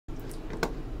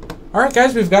Alright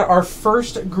guys, we've got our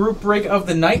first group break of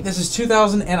the night. This is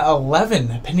 2011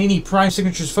 Panini Prime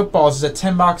Signatures Football. This is a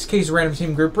 10-box case random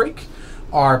team group break.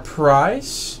 Our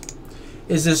prize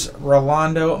is this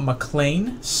Rolando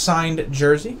McClain signed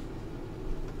jersey.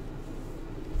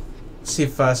 Let's see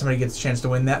if somebody gets a chance to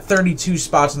win that. 32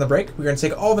 spots on the break. We're going to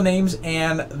take all the names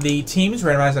and the teams,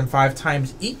 randomize them 5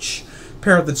 times each.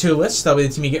 Pair up the 2 lists. That'll be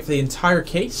the team you get for the entire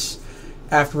case.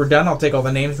 After we're done, I'll take all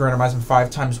the names, randomize them 5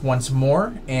 times once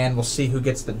more, and we'll see who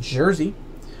gets the jersey.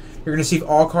 You're going to receive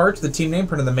all cards, the team name,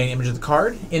 print on the main image of the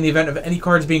card. In the event of any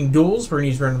cards being duels, we're going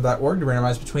to use random.org to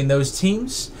randomize between those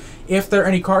teams. If there are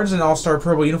any cards in All-Star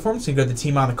Pro Bowl uniforms, you can go to the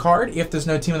team on the card. If there's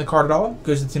no team on the card at all, it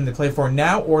goes to the team they play for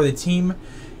now, or the team,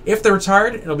 if they're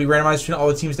retired, it'll be randomized between all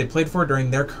the teams they played for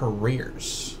during their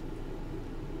careers.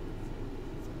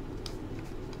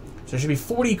 So there should be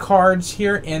 40 cards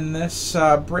here in this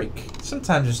break.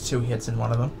 Sometimes there's 2 hits in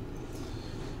one of them.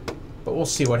 But we'll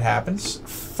see what happens.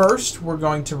 First, we're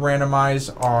going to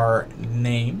randomize our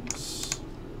names.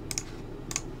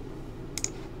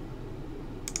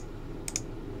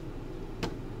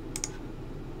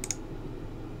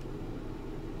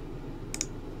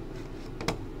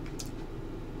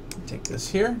 Take this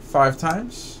here 5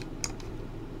 times.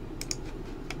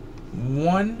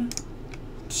 1,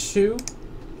 2,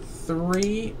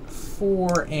 3,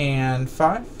 4, and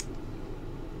 5.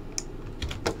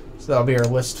 So that'll be our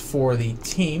list for the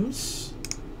teams.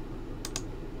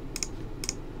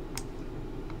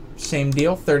 Same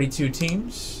deal, 32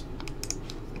 teams.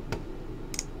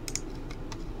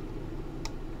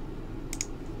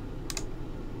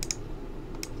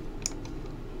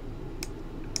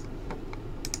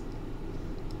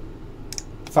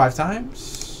 Five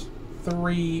times.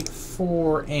 3,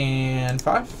 4, and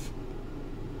 5.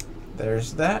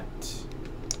 There's that.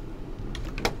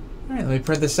 All right, let me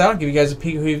print this out and give you guys a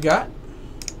peek of who you've got.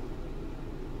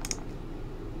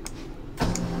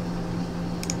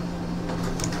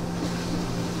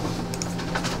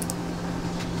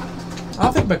 I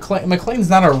don't think McClain's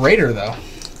not a Raider, though.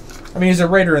 I mean, he's a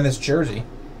Raider in this jersey.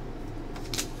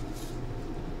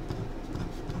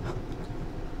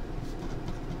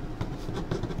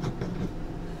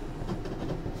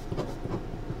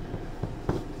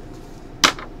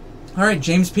 All right,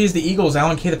 James P. is the Eagles,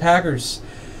 Alan K. the Packers,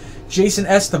 Jason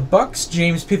S. the Bucks,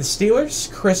 James P. the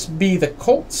Steelers, Chris B. the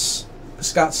Colts,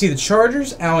 Scott C. the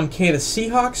Chargers, Alan K. the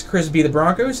Seahawks, Chris B. the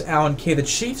Broncos, Alan K. the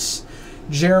Chiefs,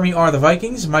 Jeremy R. the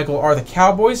Vikings, Michael R. the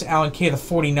Cowboys, Alan K. the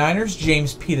 49ers,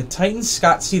 James P. the Titans,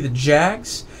 Scott C. the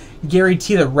Jags, Gary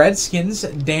T. the Redskins,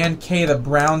 Dan K. the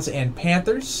Browns and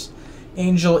Panthers,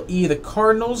 Angel E. the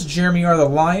Cardinals, Jeremy R. the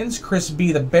Lions, Chris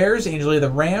B. the Bears, Angel E. the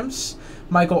Rams,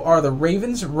 Michael R. the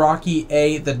Ravens, Rocky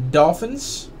A. the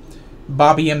Dolphins,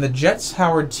 Bobby M. the Jets,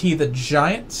 Howard T. the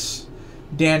Giants,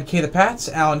 Dan K. the Pats,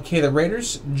 Alan K. the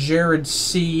Raiders, Jared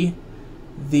C.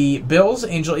 the Bills,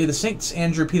 Angel E. the Saints,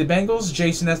 Andrew P. the Bengals,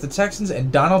 Jason S. the Texans,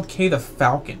 and Donald K. the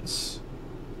Falcons.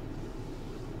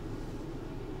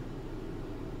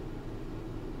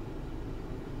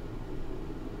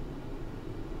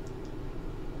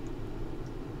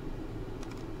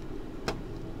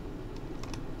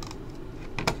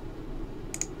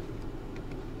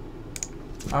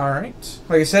 Alright.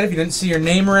 Like I said, if you didn't see your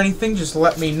name or anything, just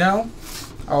let me know.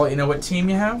 I'll let you know what team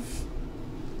you have.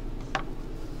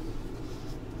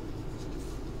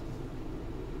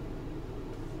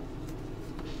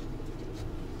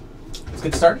 Let's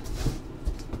get started.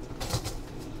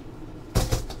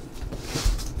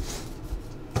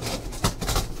 I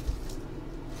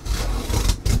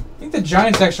think the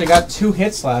Giants actually got 2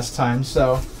 hits last time,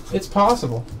 so it's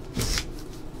possible.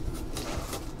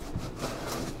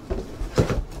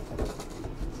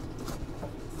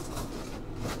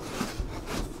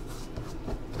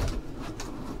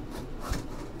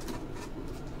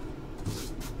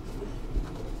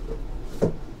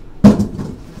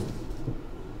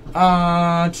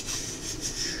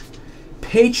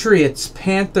 Patriots,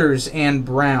 Panthers, and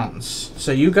Browns.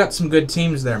 So you got some good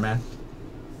teams there, man.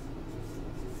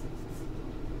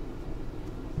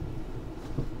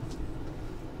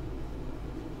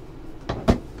 All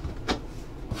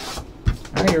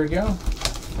right, here we go.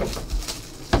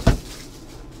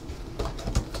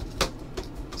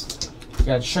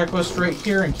 Got a checklist right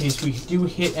here in case we do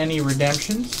hit any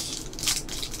redemptions.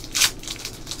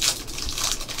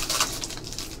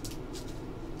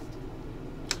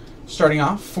 Starting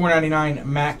off, $4.99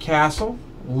 Matt Castle,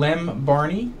 Lem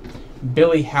Barney,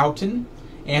 Billy Houghton,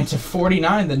 and to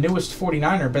 49, the newest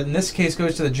 49er, but in this case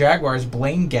goes to the Jaguars,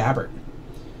 Blaine Gabbert.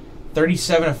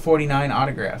 37/49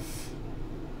 autograph.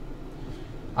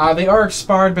 They are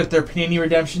expired, but they're Panini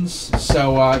redemptions,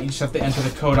 so you just have to enter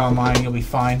the code online and you'll be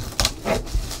fine.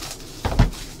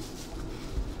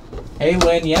 Hey,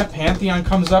 Lynn, yeah, Pantheon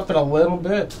comes up in a little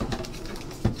bit.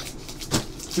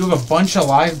 We have a bunch of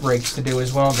live breaks to do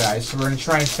as well, guys, so we're going to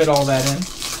try and fit all that in.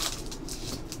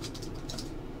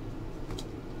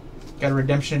 Got a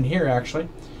redemption in here, actually.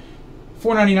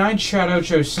 $4.99, Chad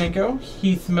Ochocinco,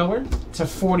 Heath Miller,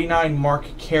 /49, Mark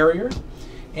Carrier,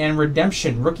 and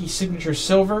redemption, rookie signature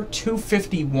silver,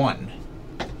 $251.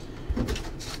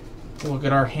 Look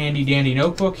at our handy-dandy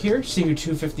notebook here, see who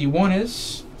 $251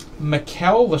 is.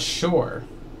 Mikel Lashore,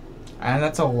 and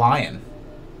that's a Lion.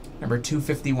 Number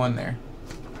 251 there.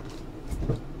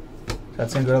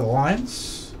 That's going to go to the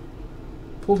Lions.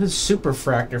 Pulled his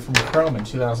Superfractor from Chrome in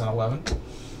 2011.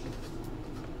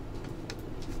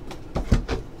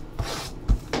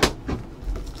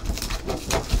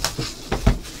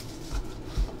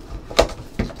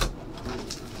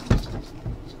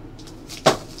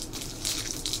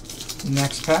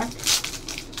 Next pack.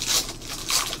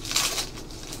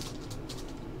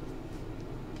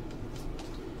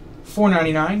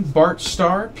 $4.99, Bart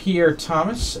Starr, Pierre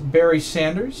Thomas, Barry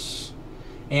Sanders.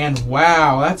 And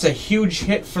wow, that's a huge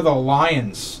hit for the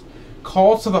Lions.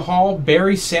 Call to the Hall,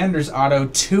 Barry Sanders auto,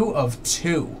 2 of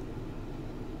 2.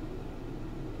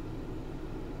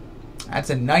 That's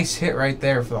a nice hit right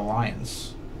there for the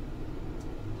Lions.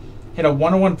 Hit a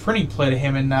 101 printing plate of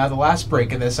him in the last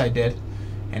break of this I did.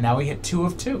 And now we hit 2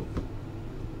 of 2.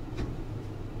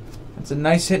 That's a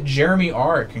nice hit, Jeremy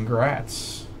R.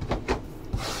 Congrats.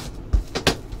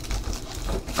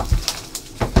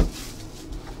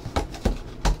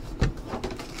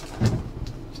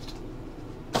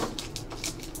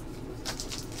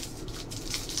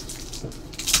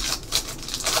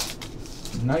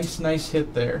 Nice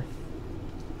hit there.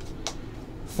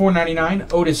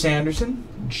 $4.99, Otis Anderson,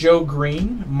 Joe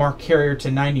Green, Mark Carrier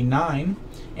 /99,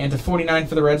 and /49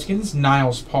 for the Redskins,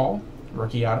 Niles Paul,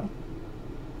 rookie auto.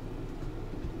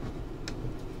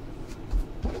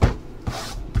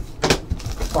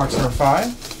 Box number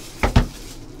 5.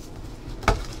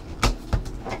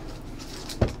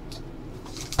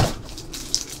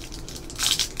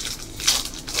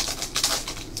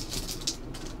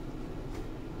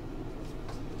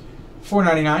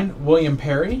 $4.99, William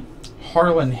Perry,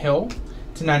 Harlan Hill,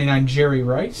 /99, Jerry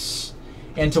Rice,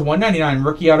 and /199,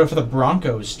 rookie auto for the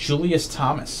Broncos, Julius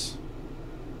Thomas.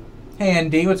 Hey,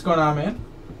 ND, what's going on, man?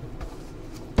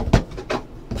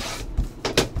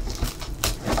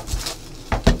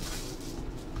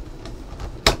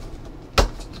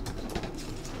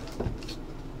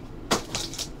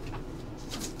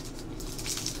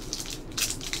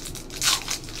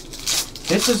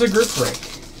 This is a group break.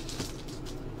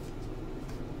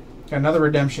 Got another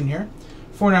redemption here.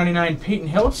 $4.99, Peyton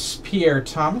Hillis, Pierre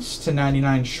Thomas,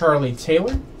 /99, Charlie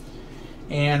Taylor,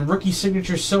 and rookie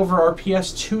signature silver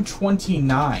RPS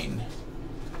 229.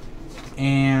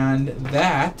 And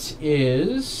that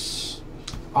is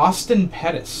Austin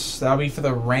Pettis. That'll be for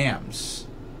the Rams.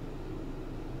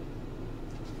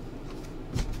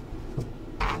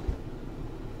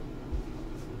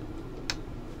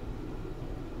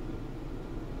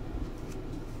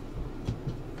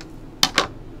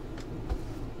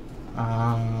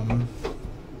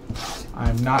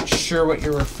 I'm not sure what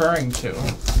you're referring to.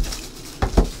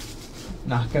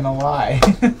 Not gonna lie.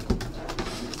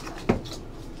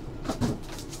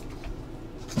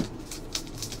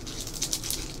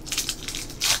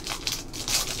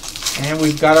 And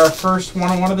we've got our first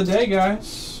one-on-one of the day,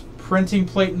 guys. Printing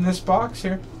plate in this box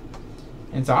here.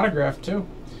 And it's autographed, too.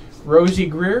 Rosie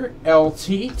Greer,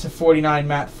 LT /49,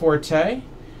 Matt Forte.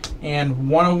 And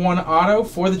 101 auto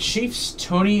for the Chiefs,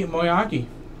 Tony Moyagi.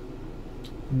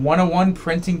 101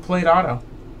 printing plate auto.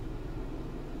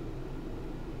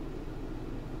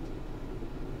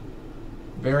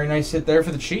 Very nice hit there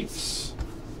for the Chiefs.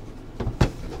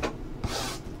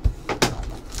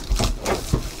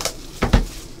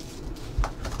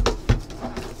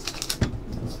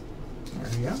 There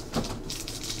we go.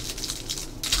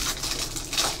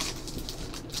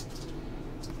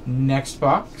 Next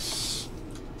box.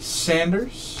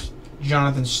 Sanders,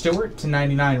 Jonathan Stewart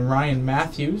 /99, Ryan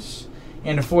Matthews,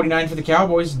 and /49 for the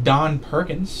Cowboys, Don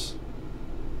Perkins.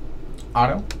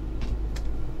 Auto.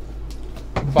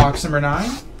 Box number 9.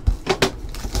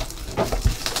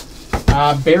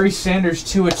 Barry Sanders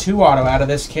 2 of 2 auto out of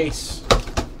this case.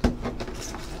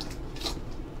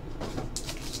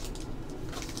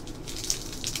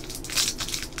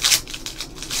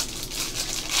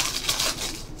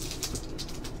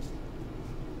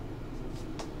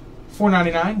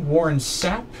 $4.99, Warren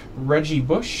Sapp, Reggie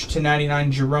Bush /99,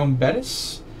 Jerome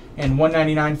Bettis, and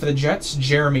 $1.99 for the Jets,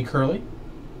 Jeremy Curley.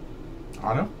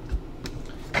 Auto.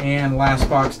 And last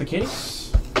box of the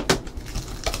case.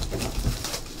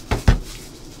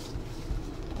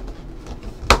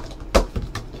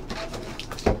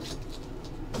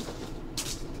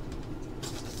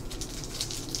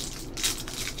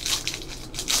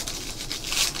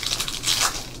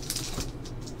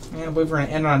 And I believe we're going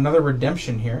to end on another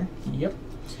redemption here. Yep.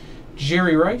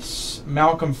 Jerry Rice,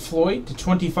 Malcolm Floyd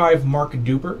 /25, Mark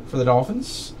Duper for the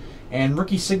Dolphins. And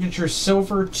rookie signature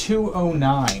silver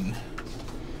 209.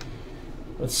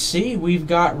 Let's see, we've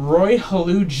got Roy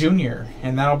Halou Jr.,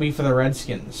 and that'll be for the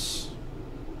Redskins.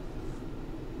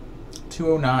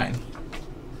 209.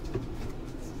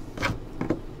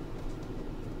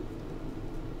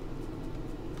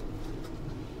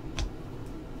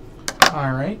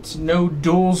 Alright, no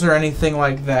duels or anything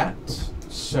like that.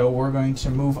 So we're going to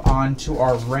move on to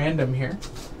our random here.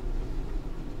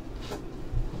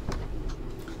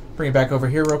 Bring it back over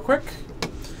here real quick.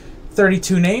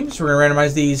 32 names. We're going to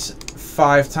randomize these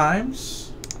 5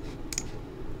 times.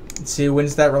 Let's see who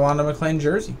wins that Rolando McClain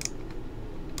jersey.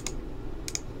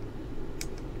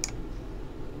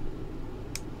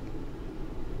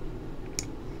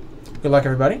 Good luck,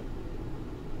 everybody.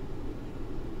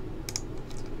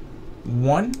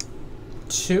 1,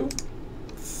 2,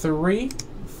 3,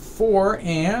 4,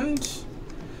 and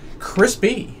Chris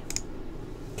B.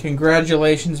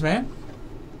 Congratulations, man.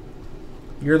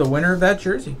 You're the winner of that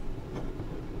jersey.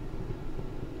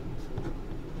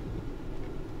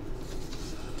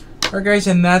 Alright, guys,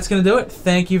 and that's going to do it.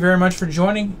 Thank you very much for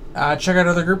joining. Check out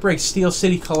other group breaks,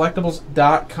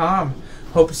 SteelCityCollectibles.com.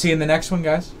 Hope to see you in the next one,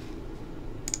 guys.